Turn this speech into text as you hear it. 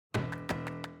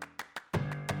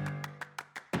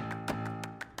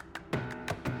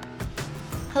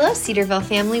Hello, Cedarville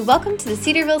family. Welcome to the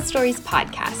Cedarville Stories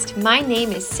podcast. My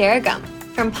name is Sarah Gum.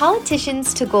 From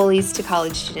politicians to goalies to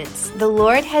college students, the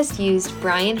Lord has used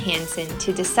Brian Hansen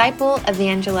to disciple,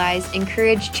 evangelize,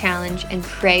 encourage, challenge, and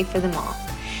pray for them all.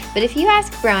 But if you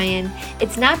ask Brian,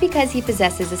 it's not because he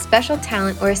possesses a special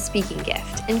talent or a speaking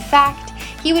gift. In fact,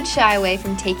 he would shy away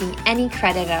from taking any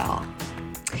credit at all.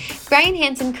 Brian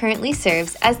Hansen currently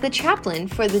serves as the chaplain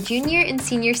for the junior and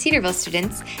senior Cedarville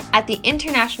students at the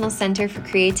International Center for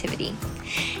Creativity.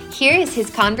 Here is his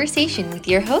conversation with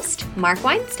your host, Mark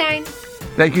Weinstein.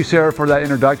 Thank you, Sarah, for that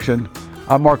introduction.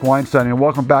 I'm Mark Weinstein, and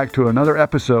welcome back to another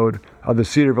episode of the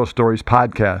Cedarville Stories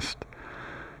podcast.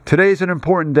 Today is an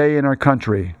important day in our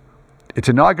country. It's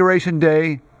Inauguration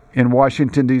Day in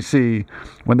Washington, D.C.,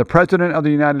 when the President of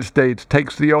the United States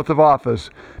takes the oath of office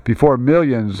before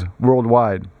millions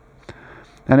worldwide.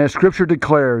 And as Scripture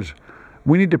declares,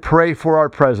 we need to pray for our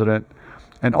President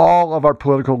and all of our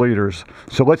political leaders.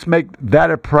 So let's make that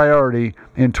a priority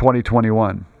in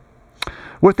 2021.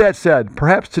 With that said,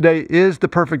 perhaps today is the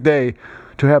perfect day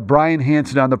to have Brian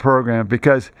Hansen on the program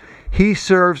because he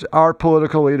serves our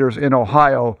political leaders in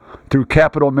Ohio through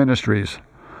Capital Ministries.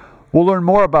 We'll learn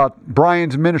more about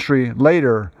Brian's ministry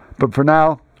later, but for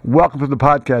now, welcome to the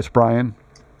podcast, Brian.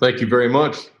 Thank you very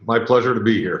much. My pleasure to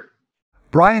be here.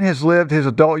 Brian has lived his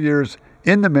adult years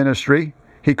in the ministry.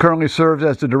 He currently serves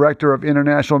as the Director of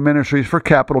International Ministries for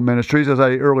Capital Ministries, as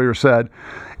I earlier said,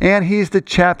 and he's the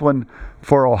chaplain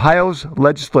for Ohio's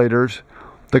legislators,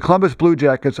 the Columbus Blue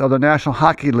Jackets of the National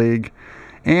Hockey League,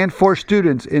 and for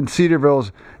students in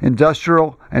Cedarville's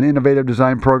Industrial and Innovative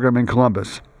Design program in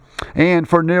Columbus. And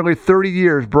for nearly 30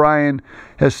 years, Brian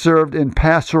has served in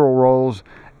pastoral roles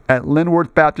at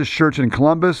Linworth Baptist Church in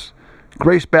Columbus,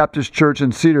 Grace Baptist Church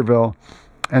in Cedarville,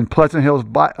 and Pleasant Hills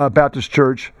Baptist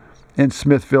Church in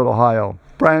Smithfield, Ohio.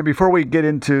 Brian, before we get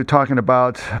into talking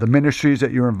about the ministries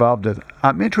that you're involved in,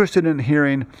 I'm interested in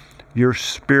hearing your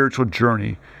spiritual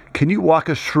journey. Can you walk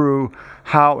us through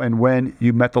how and when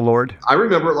you met the Lord? I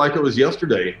remember it like it was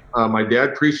yesterday. My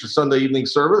dad preached a Sunday evening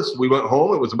service. We went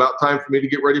home. It was about time for me to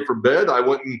get ready for bed. I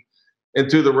went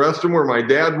into the restroom where my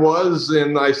dad was,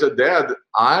 and I said, Dad,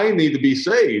 I need to be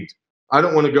saved. I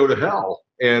don't want to go to hell.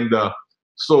 And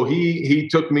so he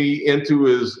took me into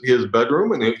his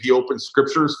bedroom, and he opened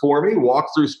scriptures for me,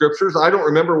 walked through scriptures. I don't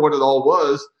remember what it all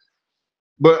was,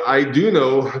 but I do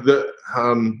know that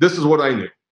this is what I knew.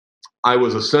 I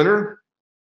was a sinner,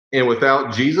 and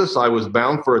without Jesus, I was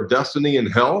bound for a destiny in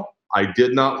hell. I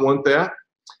did not want that,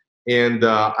 and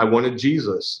I wanted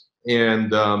Jesus.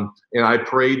 And I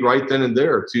prayed right then and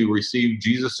there to receive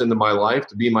Jesus into my life,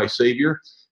 to be my Savior.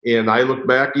 And I look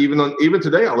back, even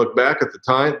today, I look back at the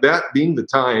time, that being the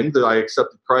time that I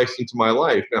accepted Christ into my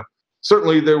life. Now,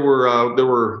 certainly there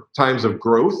were times of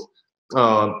growth.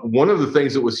 One of the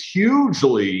things that was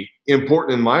hugely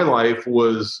important in my life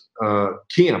was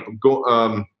camp,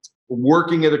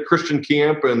 working at a Christian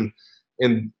camp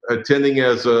and attending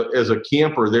as a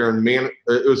camper there in it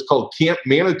was called Camp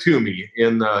Manitoumi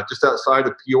in just outside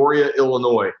of Peoria,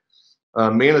 Illinois.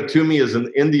 Manitoumi is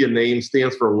an Indian name,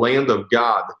 stands for Land of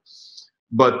God.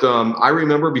 But I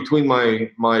remember between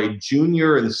my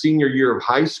junior and senior year of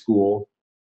high school,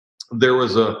 there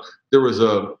was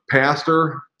a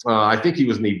pastor. I think he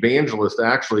was an evangelist.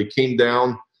 Actually, came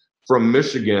down from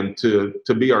Michigan to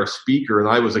be our speaker, and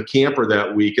I was a camper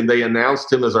that week. And they announced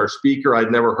him as our speaker.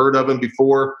 I'd never heard of him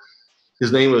before.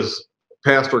 His name was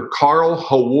Pastor Carl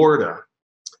Hawarda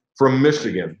from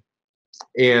Michigan.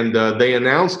 And they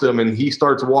announced him, and he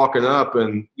starts walking up,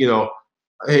 and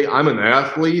hey, I'm an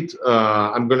athlete.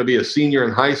 I'm going to be a senior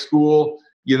in high school.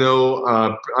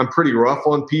 I'm pretty rough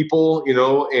on people.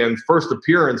 And first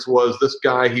appearance was this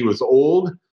guy. He was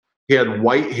old. He had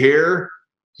white hair.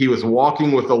 He was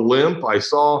walking with a limp. I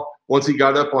saw once he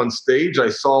got up on stage, I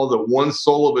saw that one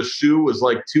sole of his shoe was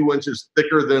like 2 inches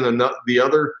thicker than the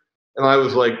other, and I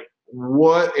was like,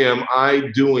 "What am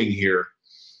I doing here?"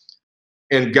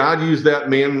 And God used that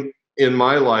man in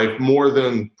my life more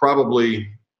than probably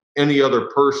any other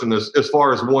person as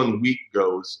far as 1 week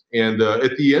goes. And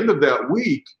at the end of that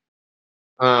week,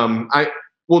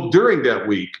 during that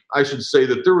week, I should say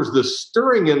that there was this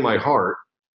stirring in my heart.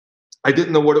 I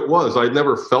didn't know what it was. I'd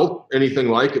never felt anything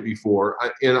like it before.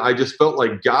 And I just felt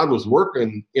like God was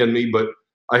working in me, but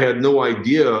I had no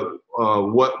idea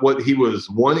what he was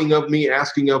wanting of me,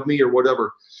 asking of me, or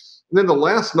whatever. And then the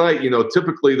last night,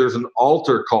 typically there's an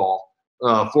altar call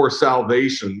for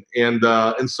salvation. And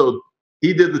so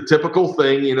he did the typical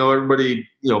thing, everybody,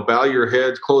 bow your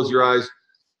heads, close your eyes.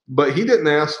 But he didn't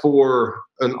ask for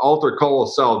an altar call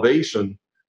of salvation.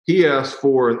 He asked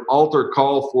for an altar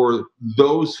call for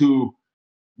those who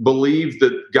believed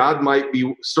that God might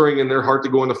be stirring in their heart to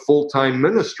go into full-time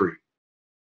ministry.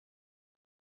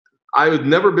 I had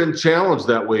never been challenged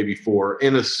that way before.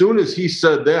 And as soon as he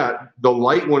said that, the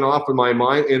light went off in my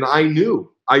mind, and I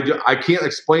knew. I can't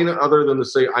explain it other than to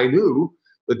say I knew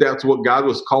that that's what God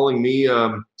was calling me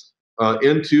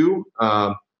into.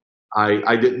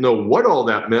 I didn't know what all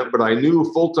that meant, but I knew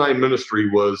full-time ministry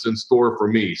was in store for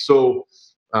me. So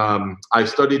I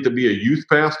studied to be a youth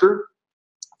pastor.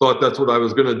 Thought that's what I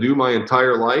was going to do my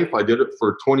entire life. I did it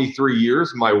for 23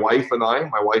 years. My wife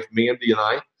Mandy and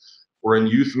I, were in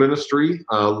youth ministry.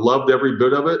 Loved every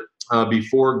bit of it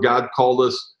before God called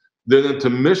us then into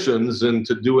missions,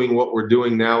 into doing what we're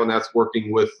doing now, and that's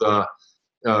working with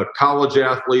college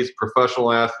athletes,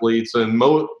 professional athletes, and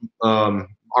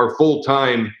our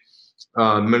full-time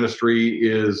ministry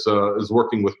is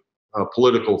working with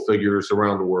political figures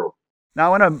around the world.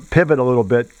 Now I want to pivot a little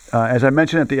bit. As I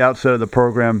mentioned at the outset of the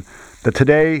program, that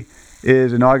today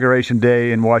is Inauguration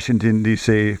Day in Washington,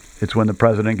 D.C. It's when the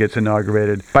president gets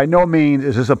inaugurated. By no means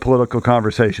is this a political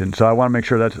conversation, so I want to make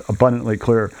sure that's abundantly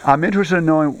clear. I'm interested in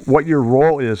knowing what your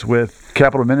role is with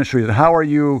Capital Ministries, and how are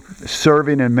you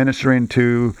serving and ministering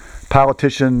to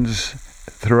politicians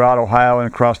throughout Ohio and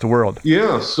across the world?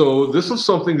 Yeah, so this is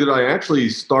something that I actually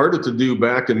started to do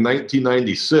back in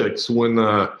 1996 when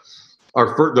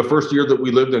the first year that we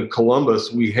lived in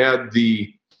Columbus. We had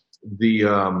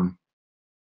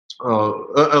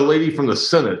a lady from the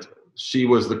Senate. She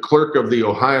was the clerk of the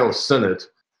Ohio Senate.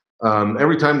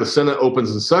 Every time the Senate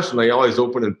opens in session, they always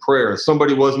open in prayer.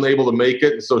 Somebody wasn't able to make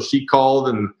it, so she called,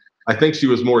 and I think she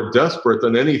was more desperate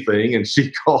than anything. And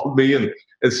she called me and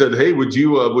said, "Hey, would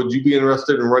you be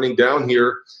interested in running down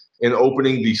here and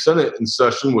opening the Senate in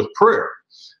session with prayer?"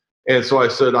 And so I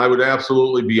said I would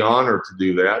absolutely be honored to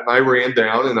do that. And I ran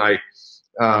down, and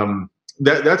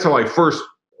that's how I first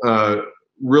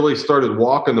really started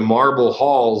walking the marble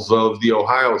halls of the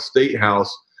Ohio State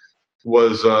House,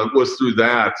 was through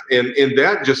that. And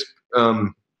that just,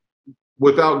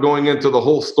 without going into the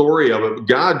whole story of it,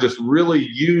 God just really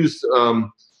used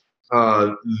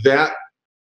that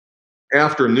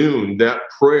afternoon, that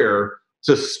prayer,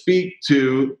 to speak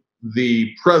to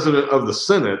the president of the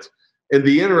Senate. And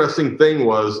the interesting thing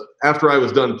was, after I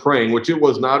was done praying, which it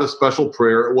was not a special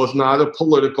prayer, it was not a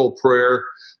political prayer,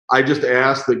 I just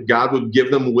asked that God would give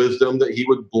them wisdom, that he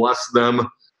would bless them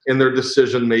in their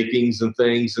decision makings and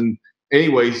things. And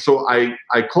anyway, so I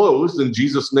closed, in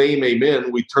Jesus' name,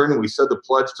 amen. We turned and we said the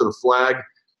pledge to the flag,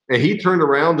 and he turned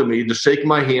around to me to shake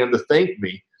my hand to thank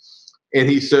me. And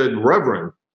he said,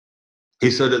 "Reverend,"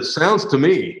 he said, "it sounds to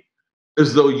me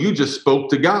as though you just spoke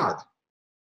to God."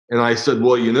 And I said,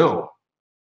 "Well,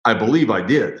 I believe I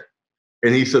did."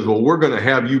 And he said, "Well, we're going to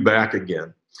have you back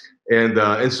again."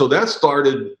 And so that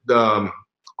started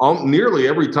nearly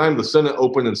every time the Senate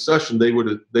opened in session, they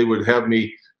would have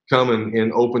me come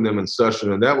and open them in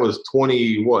session. And that was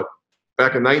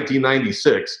back in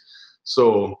 1996.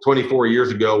 So 24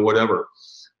 years ago, whatever.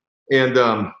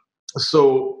 And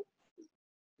so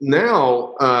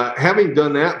now, having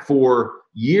done that for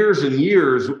years and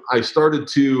years, I started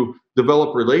to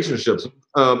develop relationships.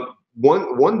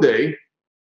 One day,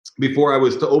 before I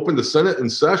was to open the Senate in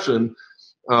session,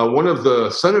 one of the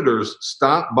senators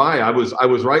stopped by. I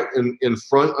was right in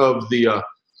front of the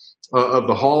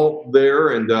hall there,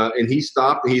 and he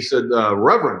stopped and he said,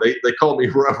 "Reverend," they called me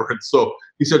Reverend. So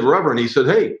he said, "Reverend," he said,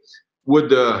 "Hey,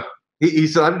 he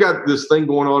said, I've got this thing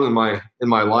going on in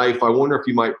my life. I wonder if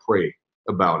you might pray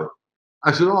about it."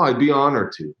 I said, "Oh, I'd be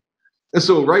honored to." And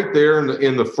so right there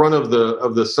in the front of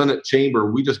the Senate chamber,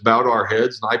 we just bowed our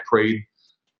heads, and I prayed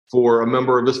for a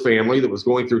member of his family that was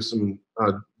going through some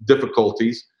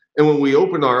difficulties. And when we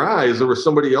opened our eyes, there was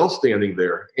somebody else standing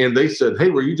there, and they said, "Hey,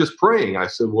 were you just praying?" I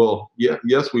said, "Well, yeah,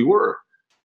 yes, we were."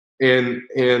 And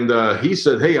he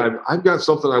said, "Hey, I've got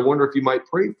something. I wonder if you might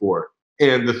pray for it."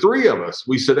 And the three of us,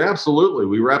 we said, "Absolutely."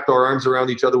 We wrapped our arms around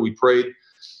each other. We prayed.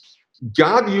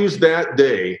 God used that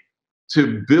day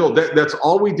to build. That's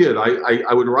all we did.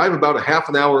 I would arrive about a half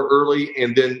an hour early,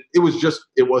 and then it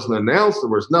wasn't announced. There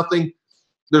was nothing.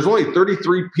 There's only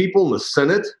 33 people in the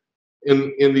Senate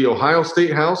in the Ohio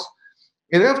State House.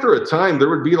 And after a time, there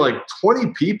would be like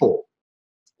 20 people.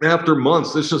 After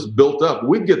months, this just built up.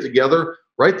 We'd get together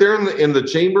right there in the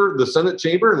chamber, the Senate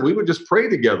chamber, and we would just pray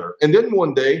together. And then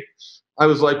one day, I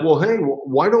was like, "Well, hey,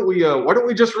 why don't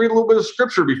we just read a little bit of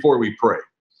scripture before we pray?"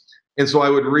 And so I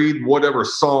would read whatever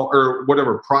psalm or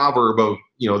whatever proverb of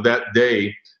that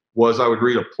day was. I would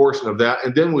read a portion of that,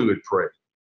 and then we would pray.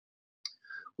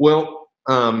 Well,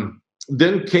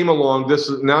 then came along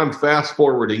now I'm fast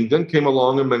forwarding. Then came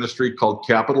along a ministry called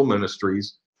Capital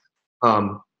Ministries,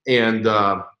 and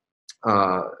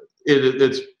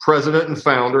Its president and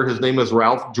founder, his name is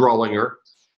Ralph Drollinger.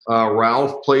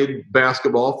 Ralph played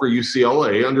basketball for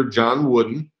UCLA under John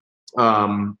Wooden,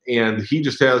 and he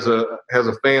just has a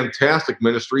fantastic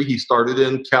ministry. He started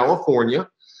in California.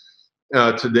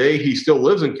 Today, he still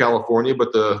lives in California,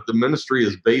 but the ministry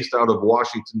is based out of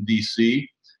Washington, D.C.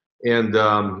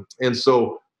 And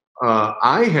so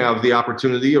I have the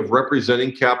opportunity of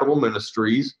representing Capital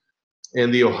Ministries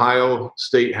in the Ohio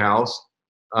State House.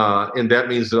 And that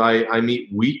means that I meet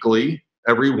weekly,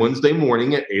 every Wednesday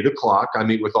morning at 8:00. I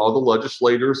meet with all the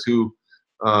legislators who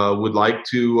would like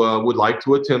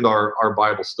to attend our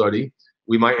Bible study.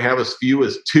 We might have as few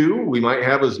as 2. We might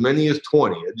have as many as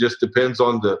 20. It just depends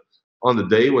on the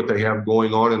day, what they have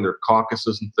going on in their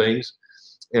caucuses and things.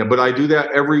 But I do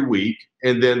that every week.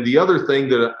 And then the other thing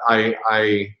that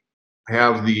I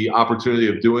have the opportunity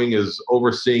of doing is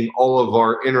overseeing all of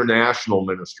our international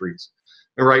ministries.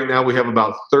 And right now we have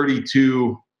about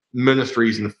 32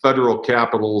 ministries in federal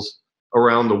capitals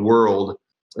around the world.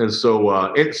 And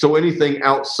so anything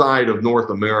outside of North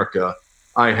America,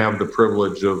 I have the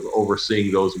privilege of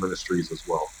overseeing those ministries as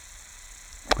well.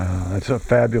 That's a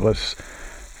fabulous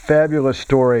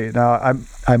story. Now,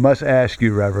 I must ask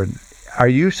you, Reverend, are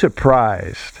you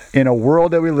surprised in a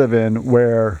world that we live in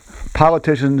where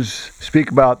politicians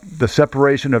speak about the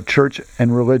separation of church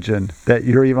and religion, that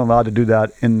you're even allowed to do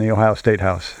that in the Ohio State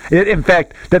House? In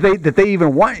fact, that they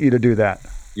even want you to do that?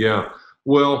 Yeah.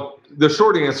 Well, the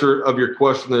short answer of your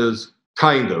question is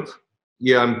kind of.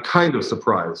 Yeah, I'm kind of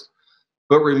surprised.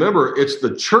 But remember, it's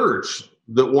the church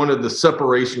that wanted the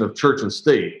separation of church and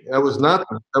state. That was not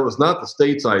the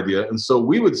state's idea. And so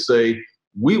we would say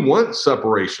we want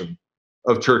separation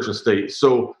of church and state.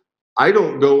 So I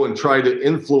don't go and try to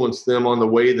influence them on the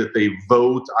way that they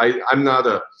vote. I'm not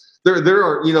a. There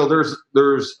are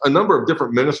there's a number of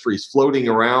different ministries floating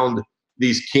around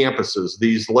these campuses,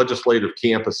 these legislative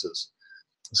campuses.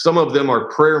 Some of them are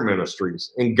prayer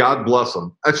ministries, and God bless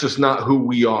them. That's just not who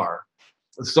we are.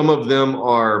 Some of them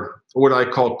are what I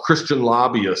call Christian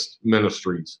lobbyist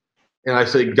ministries. And I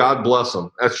say, God bless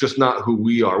them. That's just not who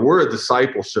we are. We're a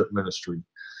discipleship ministry.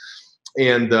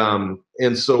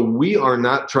 And so we are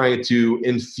not trying to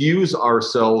infuse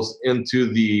ourselves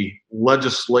into the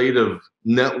legislative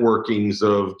networkings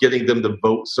of getting them to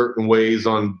vote certain ways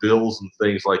on bills and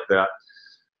things like that.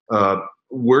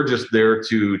 We're just there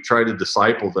to try to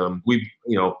disciple them.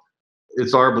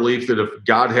 It's our belief that if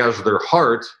God has their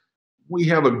heart, we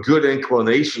have a good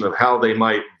inclination of how they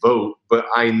might vote, but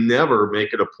I never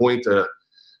make it a point to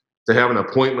have an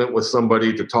appointment with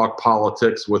somebody to talk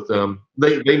politics with them.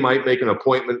 They might make an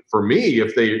appointment for me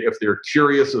if they're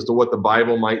curious as to what the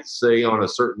Bible might say on a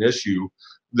certain issue.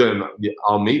 Then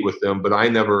I'll meet with them, but I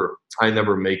never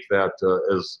make that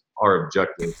as our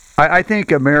objective. I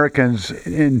think Americans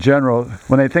in general,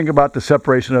 when they think about the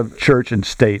separation of church and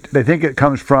state, they think it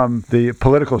comes from the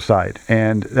political side,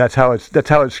 and that's how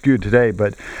it's skewed today.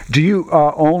 But do you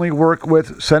only work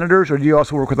with senators, or do you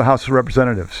also work with the House of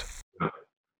Representatives?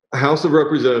 House of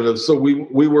Representatives. So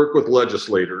we work with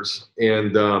legislators,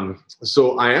 and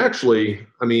so I actually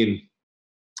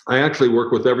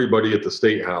work with everybody at the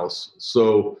State House.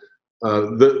 So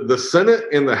the Senate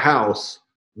and the House,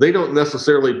 they don't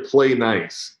necessarily play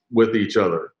nice with each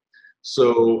other.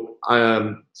 So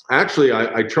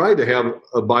I tried to have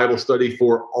a Bible study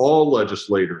for all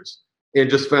legislators, and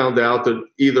just found out that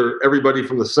either everybody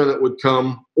from the Senate would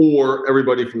come or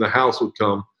everybody from the House would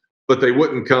come, but they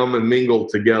wouldn't come and mingle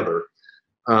together.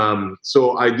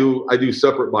 So I do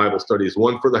separate Bible studies,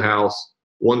 one for the House,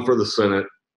 one for the Senate.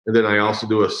 And then I also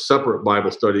do a separate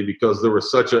Bible study because there was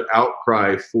such an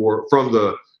outcry from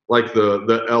the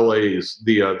LAs,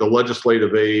 the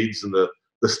legislative aides and the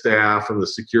staff and the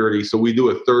security. So we do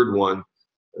a third one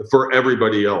for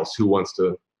everybody else who wants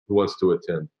to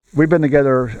attend. We've been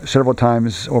together several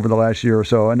times over the last year or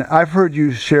so, and I've heard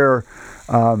you share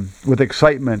with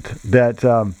excitement that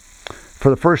for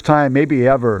the first time, maybe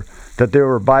ever, that there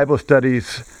were Bible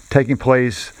studies taking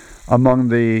place among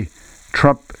the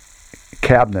Trump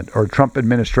cabinet or Trump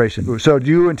administration. So do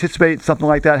you anticipate something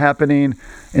like that happening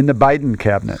in the Biden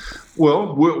cabinet?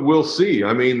 Well, we'll see.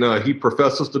 I mean, he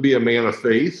professes to be a man of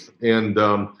faith, and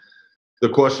the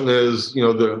question is,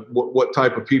 what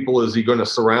type of people is he going to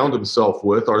surround himself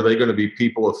with? Are they going to be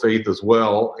people of faith as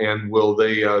well? And will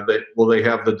they have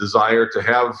the desire to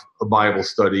have a Bible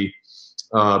study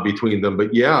between them?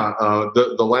 But yeah,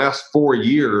 the last 4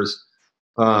 years,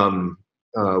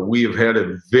 we have had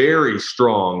a very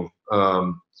strong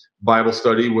Bible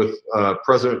study with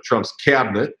President Trump's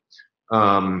cabinet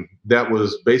that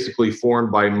was basically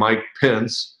formed by Mike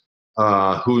Pence,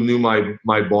 who knew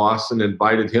my boss and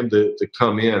invited him to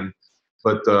come in.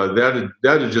 But that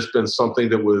had just been something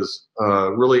that was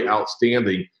really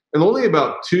outstanding. And only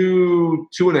about two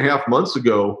and a half months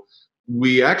ago,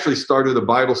 we actually started a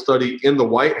Bible study in the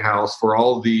White House for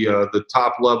all the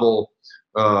top level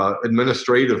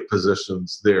administrative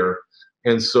positions there.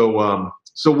 And so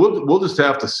we'll just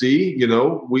have to see.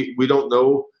 We don't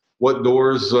know what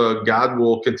doors God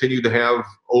will continue to have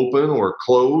open or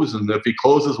close, and if He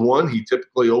closes one, He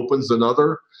typically opens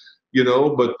another.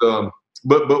 But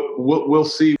we'll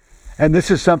see. And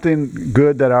this is something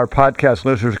good that our podcast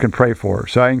listeners can pray for.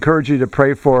 So I encourage you to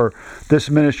pray for this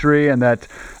ministry and that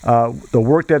the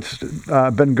work that's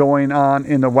been going on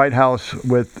in the White House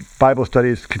with Bible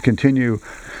studies can continue.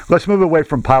 Let's move away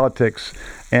from politics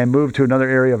and move to another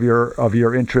area of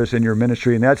your interest in your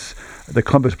ministry, and that's the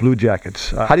Columbus Blue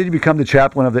Jackets. How did you become the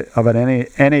chaplain of an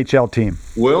NHL team?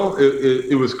 Well,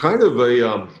 it was kind of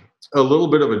a little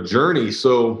bit of a journey.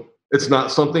 So it's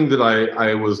not something that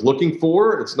I was looking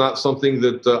for. It's not something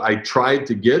that I tried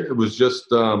to get. It was just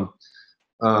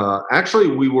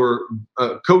actually we were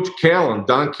Coach Callan,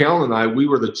 Don Callan, and I. We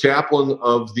were the chaplain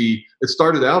of it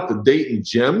started out the Dayton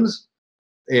Gems.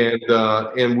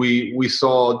 And we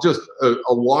saw just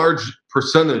a large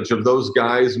percentage of those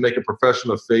guys make a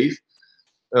profession of faith.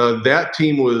 That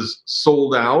team was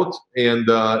sold out, and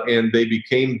they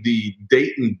became the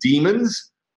Dayton Demons.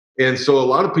 And so a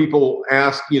lot of people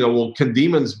ask, well, can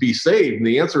demons be saved? And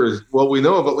the answer is, well, we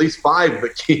know of at least 5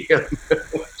 that can.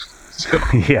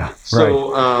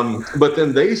 Right. But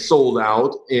then they sold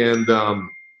out, and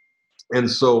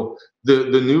so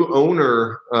the new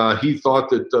owner, he thought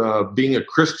that being a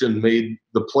Christian made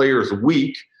the players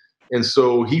weak, and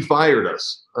so he fired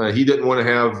us. He didn't want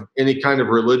to have any kind of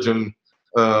religion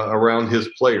around his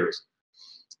players.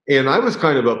 And I was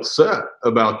kind of upset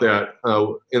about that.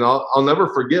 And I'll never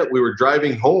forget, we were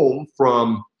driving home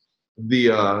from the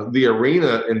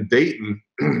arena in Dayton,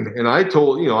 and I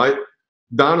told,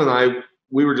 Don and I,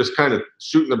 we were just kind of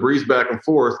shooting the breeze back and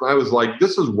forth. And I was like,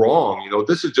 this is wrong.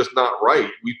 This is just not right.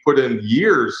 We put in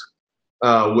years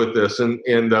with this, and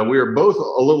we were both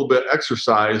a little bit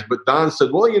exercised. But Don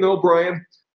said, well, Brian,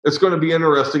 it's going to be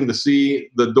interesting to see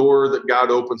the door that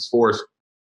God opens for us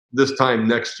this time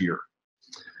next year.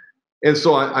 And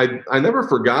so I never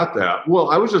forgot that.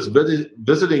 Well, I was just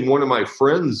visiting one of my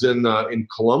friends in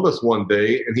Columbus one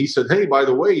day, and he said, hey, by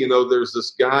the way, there's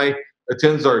this guy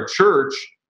attends our church.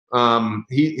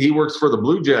 He works for the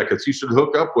Blue Jackets. You should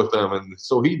hook up with them. And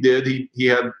so he did. He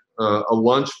had a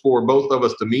lunch for both of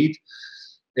us to meet.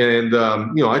 And,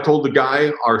 I told the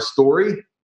guy our story,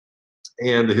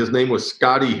 and his name was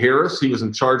Scotty Harris. He was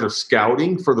in charge of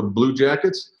scouting for the Blue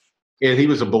Jackets, and he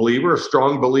was a believer, a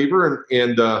strong believer.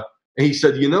 And he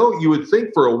said, you would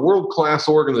think for a world-class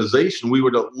organization, we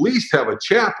would at least have a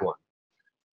chaplain.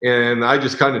 And I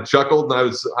just kind of chuckled,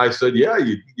 and I said, yeah,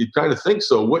 you'd kind of think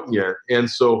so, wouldn't you? And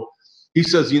so he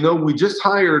says, we just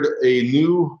hired a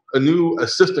new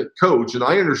assistant coach, and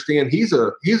I understand he's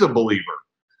a believer.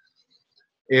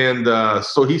 And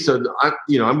so he said,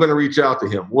 I'm going to reach out to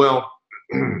him. Well,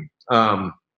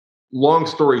 long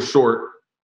story short,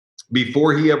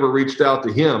 before he ever reached out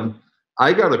to him,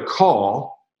 I got a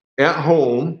call at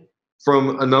home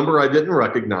from a number I didn't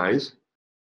recognize,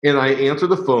 and I answered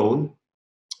the phone.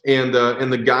 And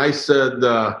the guy said,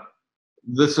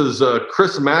 this is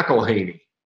Chris McElhaney.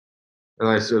 And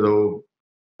I said, oh,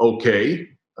 okay.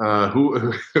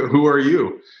 Who are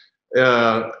you?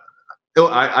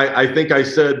 I think I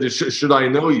said, should I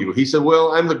know you? He said,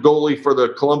 well, I'm the goalie for the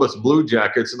Columbus Blue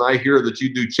Jackets, and I hear that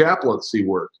you do chaplaincy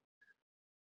work.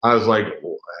 I was like,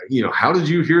 how did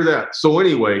you hear that? So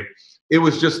anyway, it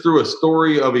was just through a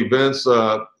story of events.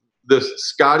 This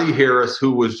Scotty Harris,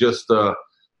 who was just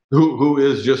who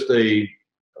is just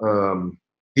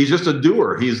he's just a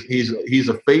doer. He's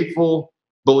a faithful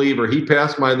believer. He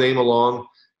passed my name along,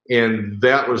 and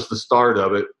that was the start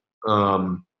of it,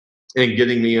 and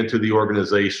getting me into the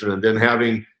organization. And then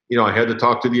having, I had to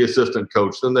talk to the assistant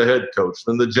coach, then the head coach,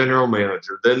 then the general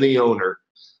manager, then the owner,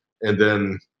 and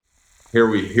then here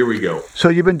we go. So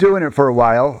you've been doing it for a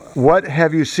while. What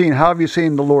have you seen? How have you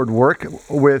seen the Lord work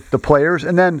with the players?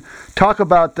 And then talk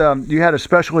about, you had a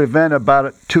special event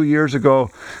about 2 years ago,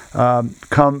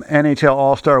 come NHL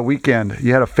All-Star Weekend.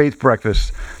 You had a faith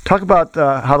breakfast. Talk about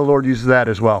how the Lord uses that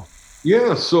as well.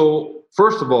 Yeah, so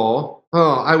first of all,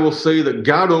 I will say that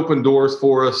God opened doors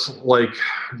for us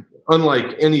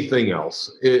unlike anything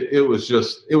else. It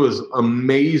was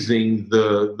amazing,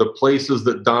 the places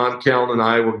that Don Callan and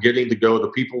I were getting to go, the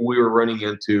people we were running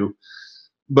into.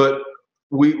 But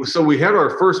we had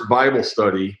our first Bible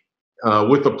study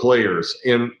with the players,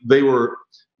 and they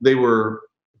were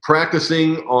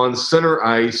practicing on center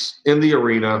ice in the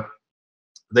arena,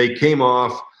 They came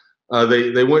off.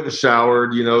 They went and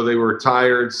showered. They were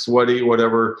tired, sweaty,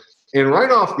 whatever. And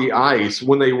right off the ice,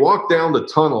 when they walked down the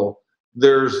tunnel,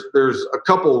 there's a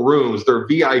couple rooms. They're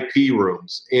VIP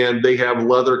rooms, and they have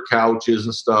leather couches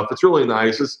and stuff. It's really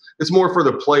nice. It's more for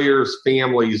the players'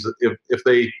 families. If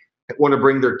they want to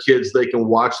bring their kids, they can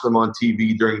watch them on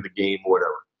TV during the game or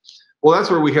whatever. Well, that's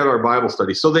where we had our Bible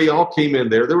study. So they all came in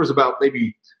there. There was about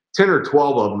maybe 10 or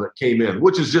 12 of them that came in,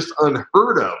 which is just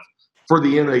unheard of for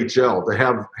the NHL to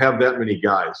have that many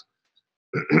guys.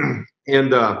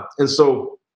 and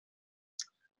so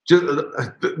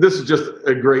this is just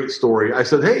a great story. I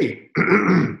said, hey,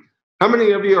 how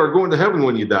many of you are going to heaven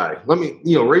when you die? Let me,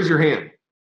 raise your hand.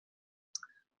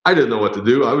 I didn't know what to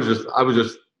do. I was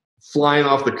just flying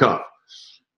off the cuff.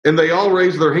 And they all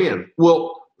raised their hand.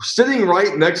 Well, sitting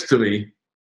right next to me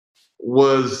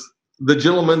was the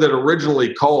gentleman that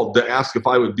originally called to ask if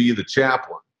I would be the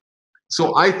chaplain.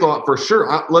 So I thought for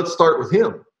sure, let's start with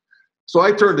him. So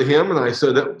I turned to him and I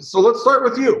said, so let's start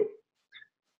with you.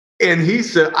 And he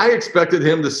said, I expected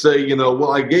him to say,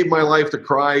 well, I gave my life to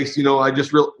Christ, I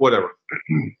just whatever.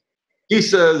 He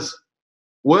says,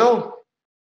 well,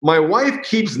 my wife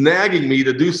keeps nagging me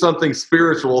to do something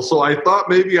spiritual, so I thought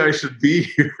maybe I should be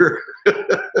here.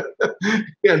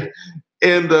 and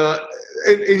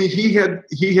he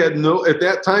had no, at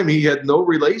that time, he had no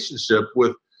relationship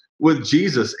with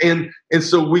Jesus. And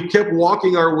so we kept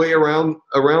walking our way around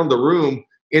the room.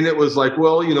 And it was like,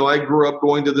 well, I grew up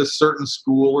going to this certain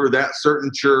school or that certain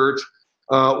church,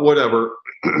 whatever.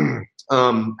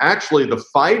 Actually, the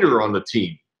fighter on the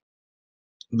team,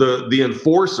 the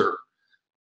enforcer,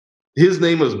 his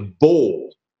name is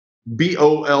Boll,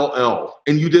 Boll,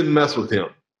 and you didn't mess with him.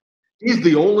 He's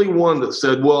the only one that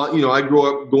said, well, I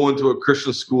grew up going to a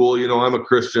Christian school, I'm a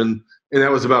Christian, and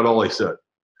that was about all he said.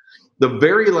 The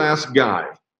very last guy,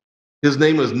 his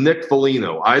name was Nick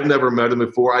Foligno. I'd never met him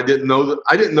before. I didn't know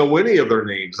any of their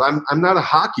names. I'm not a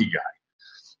hockey guy.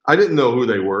 I didn't know who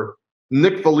they were.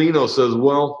 Nick Foligno says,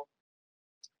 well,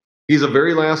 he's a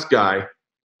very last guy.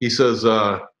 He says,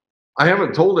 I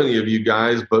haven't told any of you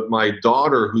guys, but my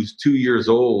daughter, who's 2 years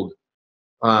old,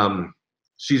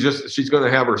 she's going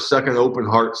to have her second open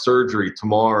heart surgery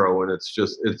tomorrow,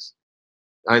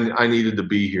 and I needed to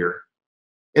be here.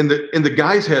 And the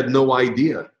guys had no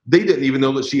idea. They didn't even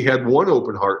know that she had one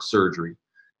open heart surgery.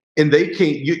 And they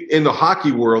can't. In the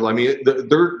hockey world, I mean,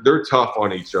 they're tough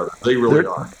on each other. They really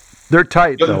are. They're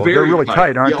tight, though. They're really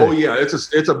tight, aren't they? Oh yeah,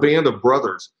 it's a band of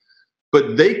brothers.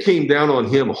 But they came down on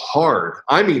him hard.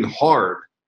 I mean, hard.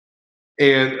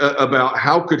 And about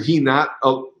how could he not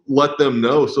let them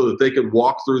know so that they could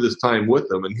walk through this time with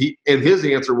them? And his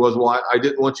answer was, well, I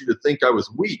didn't want you to think I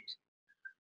was weak.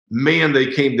 Man, they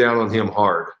came down on him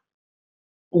hard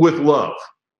with love.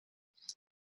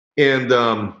 And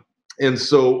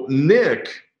so Nick,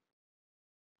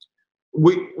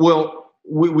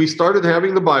 we started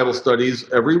having the Bible studies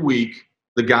every week.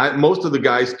 Most of the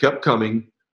guys kept coming.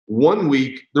 1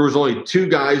 week, there was only 2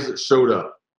 guys that showed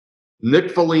up,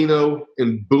 Nick Foligno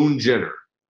and Boone Jenner.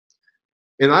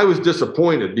 And I was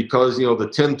disappointed because, the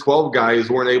 10, 12 guys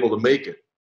weren't able to make it.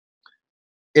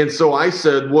 And so I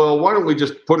said, well, why don't we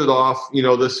just put it off,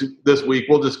 this week?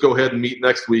 We'll just go ahead and meet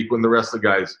next week when the rest of the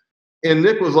guys. And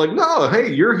Nick was like, no,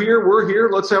 hey, you're here, we're here,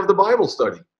 let's have the Bible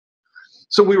study.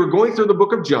 So we were going through the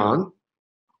book of John,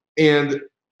 and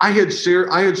I had shared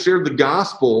the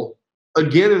gospel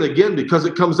again and again because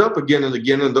it comes up again and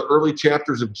again in the early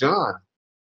chapters of John.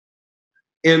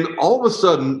 And all of a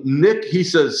sudden, Nick, he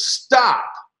says, stop.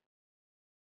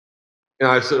 And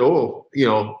I said,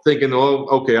 thinking,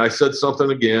 okay, I said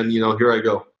something again, here I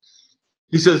go.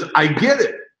 He says, I get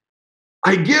it.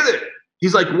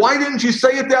 He's like, why didn't you say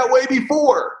it that way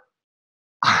before?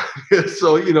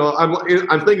 So,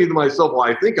 I'm thinking to myself, well,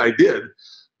 I think I did.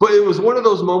 But it was one of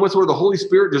those moments where the Holy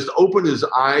Spirit just opened his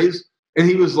eyes and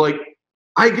he was like,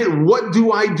 I get, what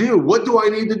do I do? What do I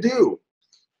need to do?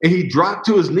 And he dropped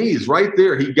to his knees right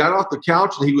there. He got off the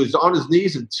couch and he was on his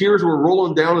knees and tears were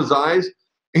rolling down his eyes.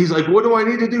 And he's like, what do I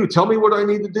need to do? Tell me what I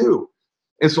need to do.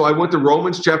 And so I went to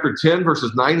Romans chapter 10,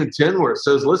 verses 9 and 10, where it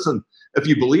says, listen, if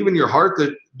you believe in your heart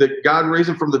that God raised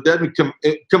him from the dead, and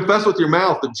confess with your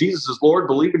mouth that Jesus is Lord,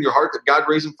 believe in your heart that God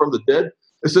raised him from the dead,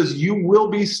 it says you will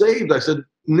be saved. I said,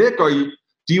 Nick, do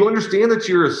you understand that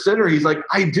you're a sinner? He's like,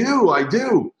 I do.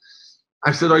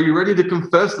 I said, are you ready to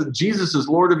confess that Jesus is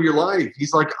Lord of your life?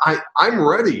 He's like, I'm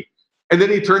ready. And then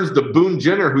he turns to Boone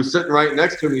Jenner, who's sitting right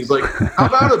next to him. He's like, how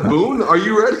about it, Boone? Are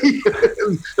you ready?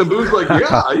 And Boone's like,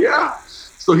 yeah.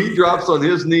 So he drops on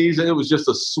his knees, and it was just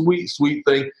a sweet, sweet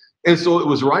thing. And so it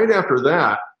was right after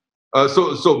that.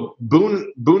 So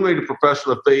Boone made a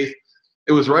profession of faith.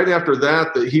 it was right after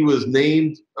that he was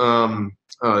named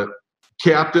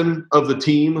captain of the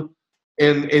team,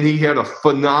 and he had a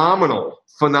phenomenal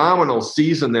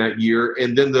season that year.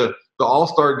 And then the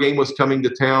All-Star game was coming to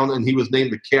town, and he was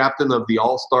named the captain of the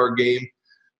All-Star game.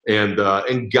 And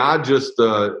God just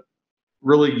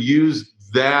really used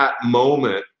that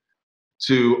moment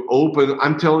to open.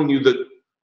 I'm telling you that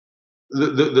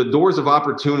the doors of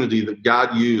opportunity that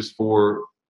God used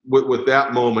with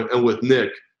that moment, and with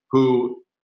Nick, who,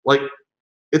 like,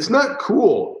 it's not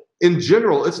cool in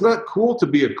general. It's not cool to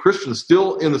be a Christian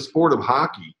still in the sport of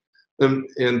hockey. And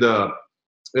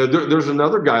there's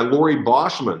another guy, Laurie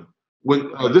Boschman.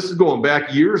 When this is going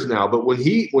back years now, but when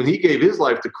he gave his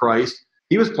life to Christ,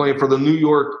 he was playing for the New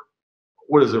York,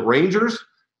 Rangers,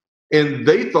 and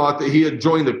they thought that he had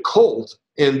joined a cult,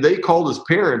 and they called his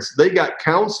parents. They got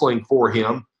counseling for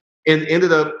him, and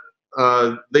ended up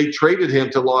they traded him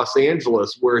to Los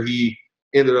Angeles, where he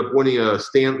ended up winning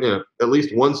at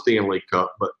least one Stanley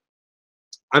Cup.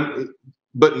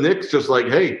 But Nick's just like,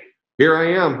 hey, here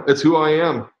I am. It's who I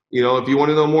am. If you want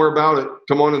to know more about it,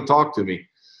 come on and talk to me.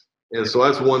 And so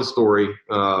that's one story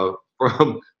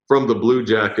from the Blue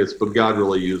Jackets, but God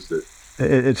really used it.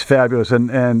 It's fabulous,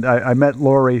 and I met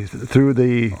Laurie through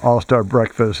the All-Star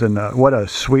Breakfast, and what a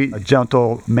sweet,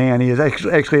 gentle man he is.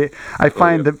 Actually, I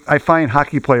find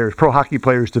hockey players, pro hockey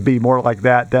players, to be more like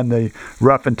that than the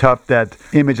rough and tough, that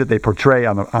image that they portray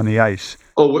on the ice.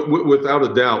 Oh, without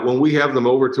a doubt. When we have them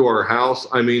over to our house,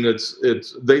 I mean,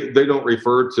 they don't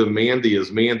refer to Mandy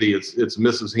as Mandy. It's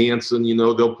Mrs. Hansen.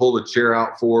 They'll pull the chair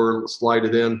out for her, slide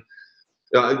it in.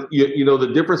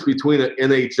 The difference between an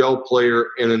NHL player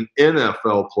and an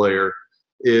NFL player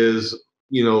is,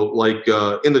 like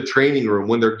in the training room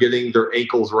when they're getting their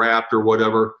ankles wrapped or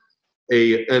whatever,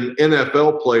 an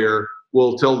NFL player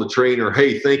will tell the trainer,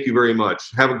 hey, thank you very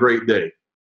much. Have a great day.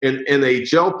 An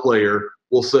NHL player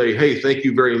will say, hey, thank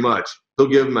you very much. They'll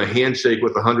give him a handshake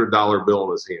with $100 bill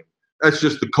in his hand. That's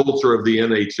just the culture of the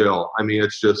NHL. I mean,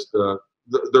 it's just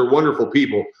they're wonderful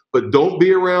people, but don't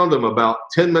be around them about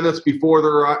 10 minutes before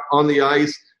they're on the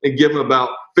ice, and give them about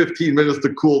 15 minutes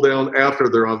to cool down after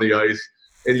they're on the ice,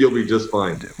 and you'll be just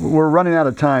fine. We're running out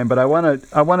of time, but I want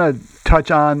to touch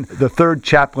on the third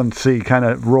chaplaincy kind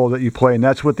of role that you play, and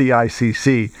that's with the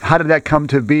ICC. How did that come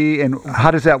to be, and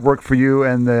how does that work for you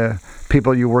and the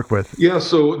people you work with? Yeah,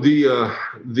 so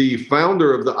the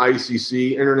founder of the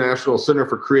ICC, International Center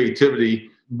for Creativity,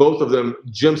 both of them,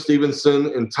 Jim Stevenson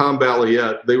and Tom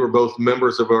Balliet, they were both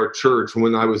members of our church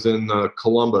when I was in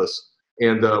Columbus.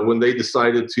 And when they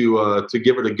decided to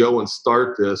give it a go and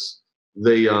start this,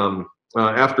 they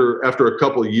after a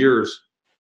couple of years,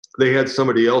 they had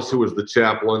somebody else who was the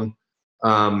chaplain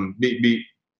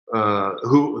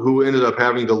who ended up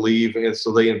having to leave, and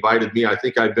so they invited me. I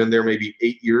think I've been there maybe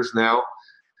 8 years now.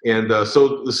 And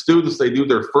so the students, they do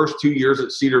their first 2 years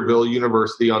at Cedarville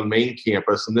University on main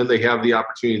campus, and then they have the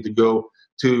opportunity to go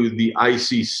to the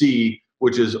ICC,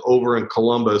 which is over in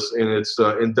Columbus, and it's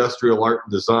industrial art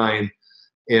and design.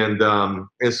 And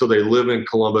so they live in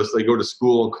Columbus. They go to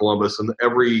school in Columbus, and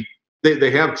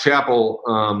they have chapel.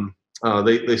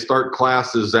 They start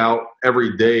classes out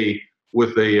every day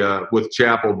with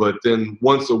chapel, but then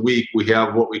once a week we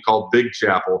have what we call Big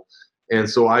Chapel. And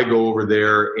so I go over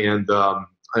there and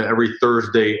every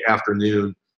Thursday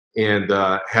afternoon and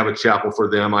have a chapel for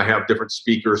them. I have different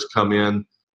speakers come in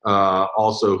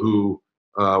also who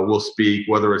will speak,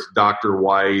 whether it's Dr.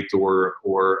 White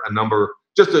or a number,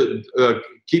 just to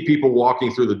keep people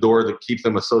walking through the door, to keep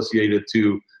them associated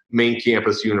to main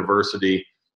campus university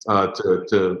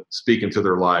to speak into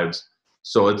their lives.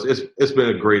 So it's been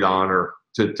a great honor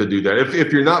to do that.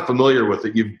 If you're not familiar with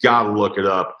it, you've got to look it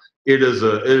up. It is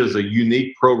a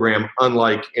unique program,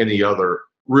 unlike any other,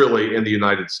 really, in the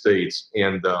United States.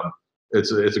 And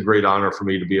it's a great honor for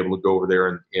me to be able to go over there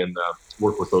and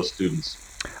work with those students.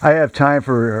 I have time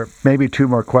for maybe two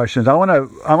more questions. I want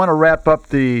to wrap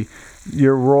up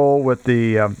your role with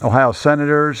the Ohio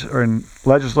Senators and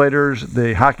legislators,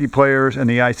 the hockey players, and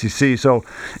the ICC. So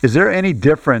is there any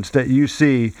difference that you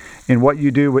see in what you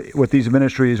do with these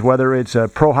ministries, whether it's a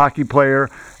pro hockey player,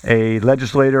 a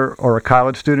legislator, or a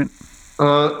college student?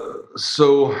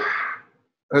 So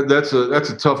that's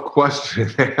a tough question,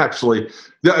 actually.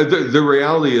 The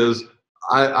reality is,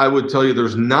 I would tell you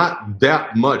there's not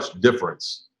that much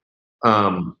difference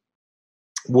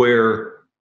where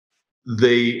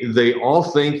they all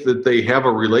think that they have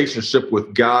a relationship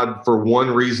with God for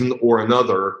one reason or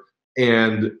another,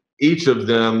 and each of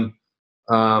them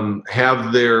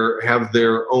have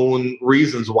their own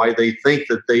reasons why they think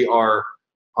that they are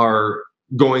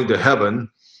going to heaven.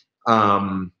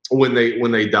 when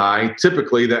they die.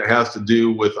 Typically, that has to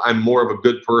do with I'm more of a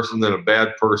good person than a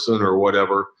bad person, or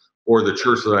whatever, or the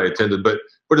church that I attended. But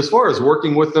as far as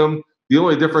working with them, the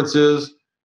only difference is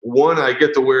one, I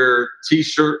get to wear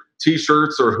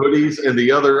t-shirts or hoodies, and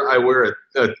the other, I wear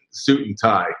a suit and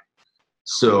tie.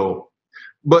 So,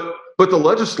 but the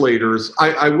legislators,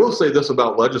 I will say this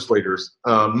about legislators,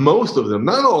 most of them,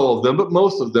 not all of them, but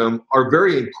most of them are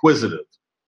very inquisitive.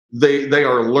 They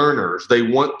are learners. They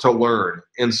want to learn.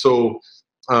 And so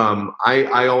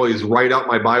I always write out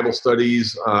my Bible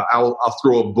studies. I'll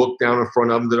throw a book down in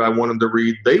front of them that I want them to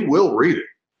read. They will read it.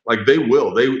 Like they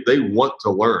will. They want to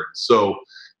learn. So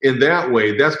in that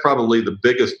way, that's probably the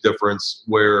biggest difference,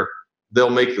 where they'll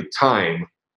make the time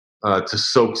to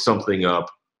soak something up,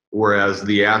 whereas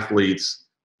the athletes,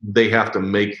 they have to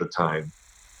make the time.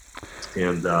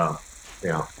 And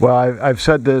yeah. Well, I've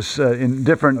said this in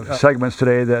different segments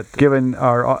today, that given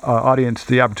our audience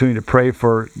the opportunity to pray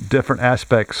for different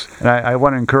aspects, and I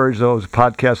want to encourage those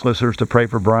podcast listeners to pray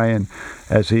for Brian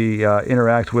as he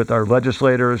interacts with our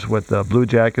legislators, with the Blue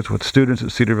Jackets, with students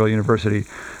at Cedarville University.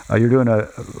 You're doing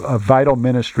a vital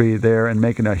ministry there and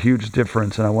making a huge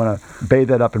difference, and I want to bathe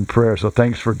that up in prayer, so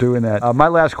thanks for doing that. My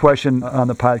last question on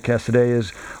the podcast today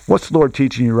is, what's the Lord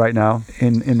teaching you right now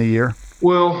in the year?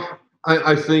 Well,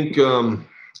 I think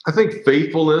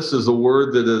faithfulness is a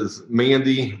word that is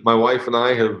Mandy, my wife, and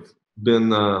I have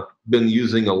been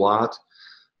using a lot.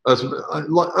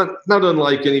 Not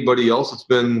unlike anybody else, it's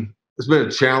been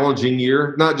a challenging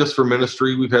year, not just for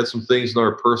ministry. We've had some things in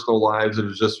our personal lives that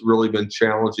have just really been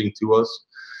challenging to us.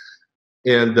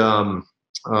 And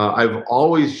I've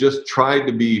always just tried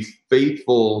to be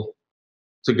faithful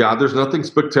to God. There's nothing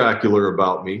spectacular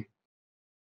about me,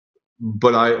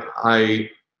 but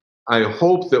I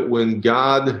hope that when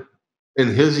God, in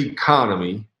his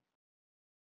economy,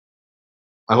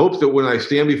 I hope that when I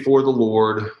stand before the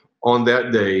Lord on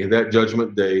that day, that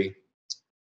judgment day,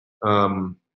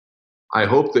 I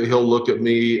hope that he'll look at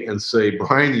me and say,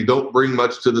 Brian, you don't bring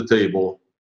much to the table,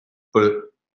 but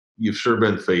you've sure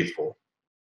been faithful.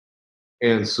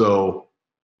 And so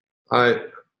I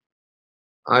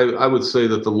would say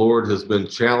that the Lord has been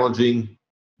challenging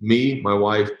me, my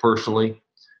wife personally,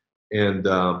 and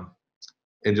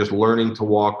just learning to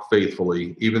walk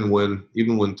faithfully, even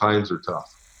when times are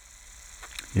tough.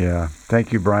 Yeah,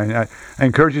 thank you, Brian. I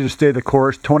encourage you to stay the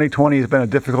course. 2020 has been a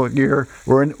difficult year.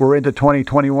 We're into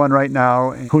 2021 right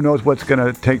now. Who knows what's going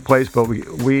to take place, but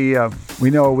we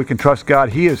know we can trust God.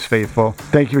 He is faithful.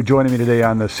 Thank you for joining me today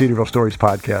on the Cedarville Stories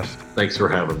podcast. Thanks for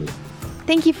having me.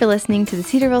 Thank you for listening to the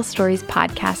Cedarville Stories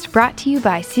podcast, brought to you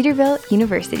by Cedarville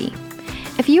University.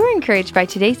 If you were encouraged by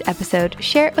today's episode,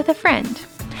 share it with a friend.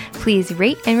 Please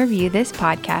rate and review this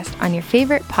podcast on your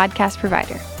favorite podcast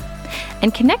provider.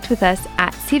 And connect with us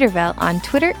at Cedarville on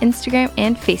Twitter, Instagram,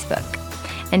 and Facebook.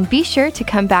 And be sure to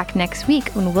come back next week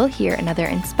when we'll hear another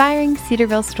inspiring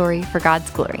Cedarville story for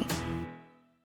God's glory.